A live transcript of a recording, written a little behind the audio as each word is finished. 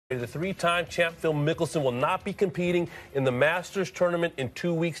The three-time champ Phil Mickelson will not be competing in the Masters tournament in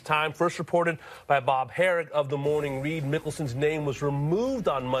 2 weeks' time. First reported by Bob Herrick of the Morning Read, Mickelson's name was removed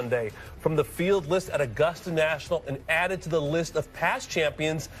on Monday from the field list at Augusta National and added to the list of past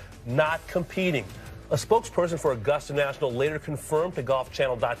champions not competing. A spokesperson for Augusta National later confirmed to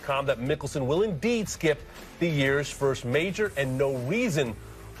GolfChannel.com that Mickelson will indeed skip the year's first major, and no reason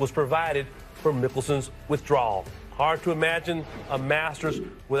was provided for Mickelson's withdrawal. Hard to imagine a Masters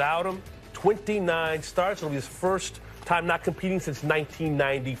without him. 29 starts. It'll be his first time not competing since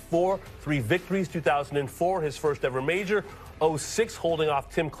 1994. 3 victories, 2004, his first ever major. 06, holding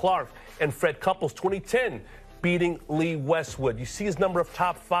off Tim Clark and Fred Couples. 2010, beating Lee Westwood. You see his number of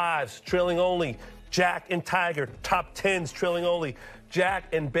top 5s, trailing only Jack and Tiger. Top 10s, trailing only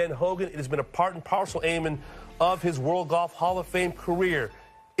Jack and Ben Hogan. It has been a part and parcel, Eamon, of his World Golf Hall of Fame career.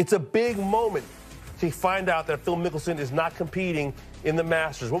 It's a big moment to find out that Phil Mickelson is not competing in the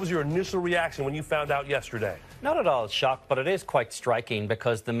Masters. What was your initial reaction when you found out yesterday? Not at all shocked, but it is quite striking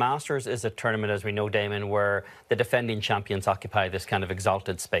because the Masters is a tournament, as we know, Damon, where the defending champions occupy this kind of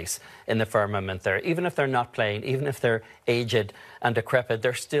exalted space in the firmament there. Even if they're not playing, even if they're aged and decrepit,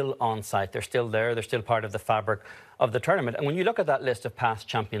 they're still on site. They're still there. They're still part of the fabric of the tournament. And when you look at that list of past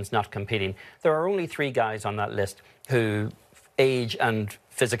champions not competing, there are only 3 guys on that list who age and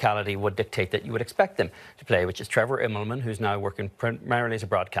physicality would dictate that you would expect them to play, which is Trevor Immelman, who's now working primarily as a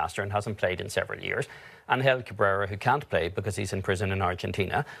broadcaster and hasn't played in several years, Angel Cabrera, who can't play because he's in prison in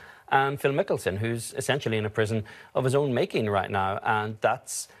Argentina, and Phil Mickelson, who's essentially in a prison of his own making right now. And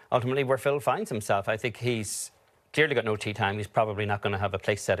that's ultimately where Phil finds himself. I think he's clearly got no tee time. He's probably not going to have a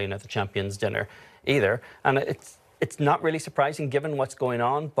place setting at the Champions Dinner either. And it's not really surprising given what's going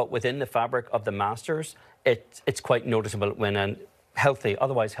on, but within the fabric of the Masters, it's quite noticeable when an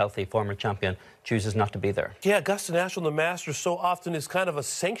otherwise healthy former champion chooses not to be there. Yeah, Augusta National, the Masters, so often is kind of a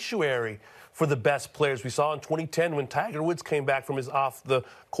sanctuary for the best players. We saw in 2010 when Tiger Woods came back from his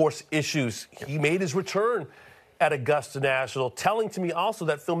off-the-course issues. He made his return at Augusta National, telling to me also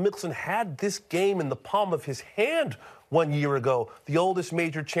that Phil Mickelson had this game in the palm of his hand 1 year ago. The oldest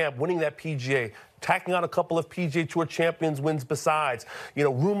major champ, winning that PGA, tacking on a couple of PGA Tour Champions wins besides. You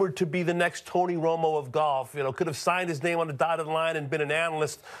know, rumored to be the next Tony Romo of golf. You know, could have signed his name on the dotted line and been an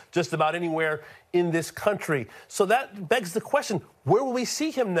analyst just about anywhere in this country. So that begs the question, where will we see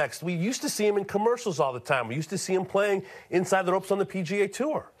him next? We used to see him in commercials all the time. We used to see him playing inside the ropes on the PGA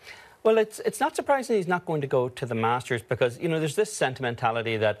Tour. Well, it's not surprising he's not going to go to the Masters because, you know, there's this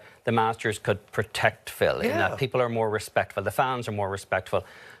sentimentality that the Masters could protect Phil, in that people are more respectful, the fans are more respectful,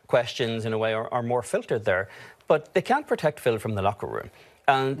 questions, in a way, are more filtered there. But they can't protect Phil from the locker room.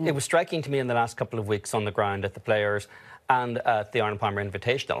 And it was striking to me in the last couple of weeks on the ground at the Players and at the Arnold Palmer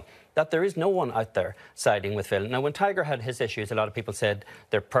Invitational that there is no one out there siding with Phil. Now, when Tiger had his issues, a lot of people said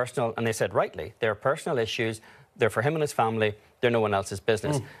they're personal, and they said rightly, they're personal issues. They're for him and his family. They're no one else's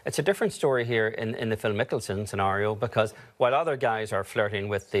business. It's a different story here in the Phil Mickelson scenario, because while other guys are flirting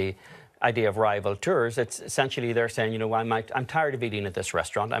with the idea of rival tours, it's essentially they're saying, you know, I'm tired of eating at this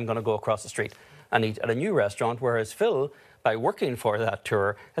restaurant. I'm going to go across the street and eat at a new restaurant, whereas Phil, by working for that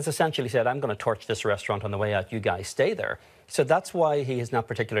tour, has essentially said, I'm going to torch this restaurant on the way out. You guys stay there. So that's why he is not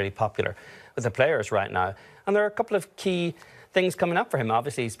particularly popular with the Players right now. And there are a couple of key things coming up for him.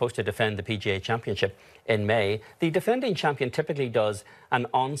 Obviously, he's supposed to defend the PGA Championship in May. The defending champion typically does an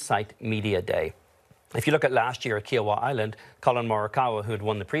on-site media day. If you look at last year at Kiowa Island, Colin Morikawa, who had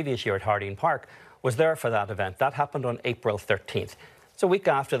won the previous year at Harding Park, was there for that event. That happened on April 13th. So a week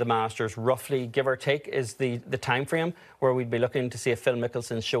after the Masters, roughly, give or take, is the time frame where we'd be looking to see if Phil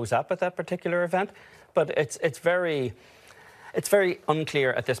Mickelson shows up at that particular event. But it's very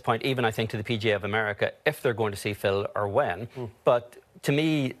unclear at this point, even I think to the PGA of America, if they're going to see Phil or when. But to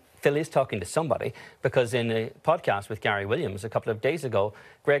me, Phil is talking to somebody, because in a podcast with Gary Williams a couple of days ago,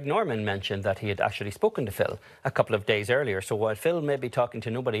 Greg Norman mentioned that he had actually spoken to Phil a couple of days earlier. So while Phil may be talking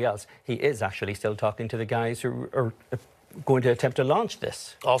to nobody else, he is actually still talking to the guys who are going to attempt to launch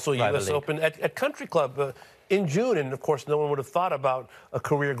this. Also, U.S. Open at Country Club in June, and of course no one would have thought about a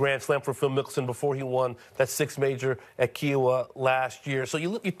career Grand Slam for Phil Mickelson before he won that 6th major at Kiowa last year. So you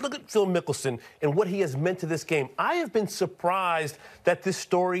look at Phil Mickelson and what he has meant to this game. I have been surprised that this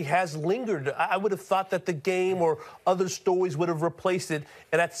story has lingered. I would have thought that the game or other stories would have replaced it,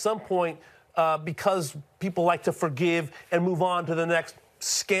 and at some point, because people like to forgive and move on to the next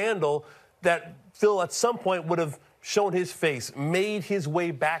scandal, that Phil at some point would have shown his face, made his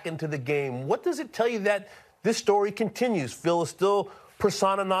way back into the game. What does it tell you that this story continues? Phil is still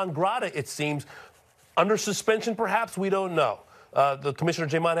persona non grata, it seems. Under suspension, perhaps, we don't know. the Commissioner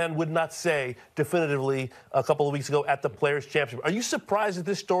Jay Monahan would not say definitively a couple of weeks ago at the Players' Championship. Are you surprised that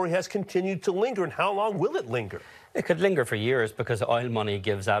this story has continued to linger, and how long will it linger? It could linger for years because oil money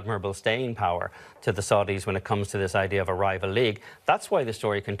gives admirable staying power to the Saudis when it comes to this idea of a rival league. That's why the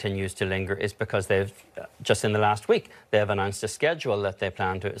story continues to linger, is because they've, just in the last week, they have announced a schedule that they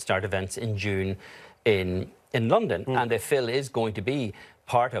plan to start events in June in London. And if Phil is going to be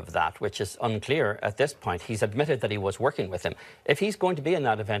part of that, which is unclear at this point, he's admitted that he was working with him. If he's going to be in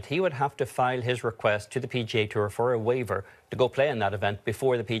that event, he would have to file his request to the PGA Tour for a waiver to go play in that event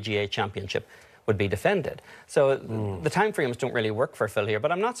before the PGA Championship would be defended. So the timeframes don't really work for Phil here,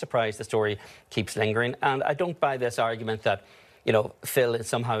 but I'm not surprised the story keeps lingering. And I don't buy this argument that, you know, Phil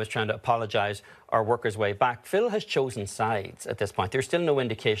somehow is trying to apologise or work his way back. Phil has chosen sides at this point. There's still no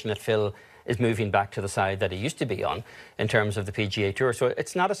indication that Phil is moving back to the side that he used to be on in terms of the PGA Tour. So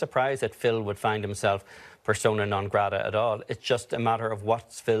it's not a surprise that Phil would find himself persona non grata at all. It's just a matter of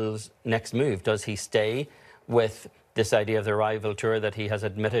what's Phil's next move. Does he stay with this idea of the rival tour that he has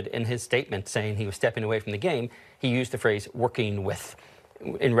admitted in his statement, saying he was stepping away from the game? He used the phrase working with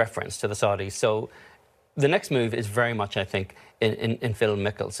in reference to the Saudis. So the next move is very much, I think, in Phil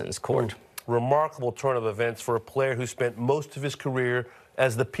Mickelson's court. Remarkable turn of events for a player who spent most of his career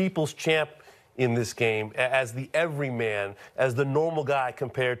as the people's champ in this game, as the everyman, as the normal guy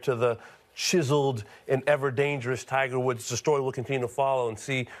compared to the chiseled and ever dangerous Tiger Woods. It's a story we'll continue to follow and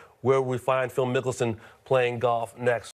see where we find Phil Mickelson playing golf next.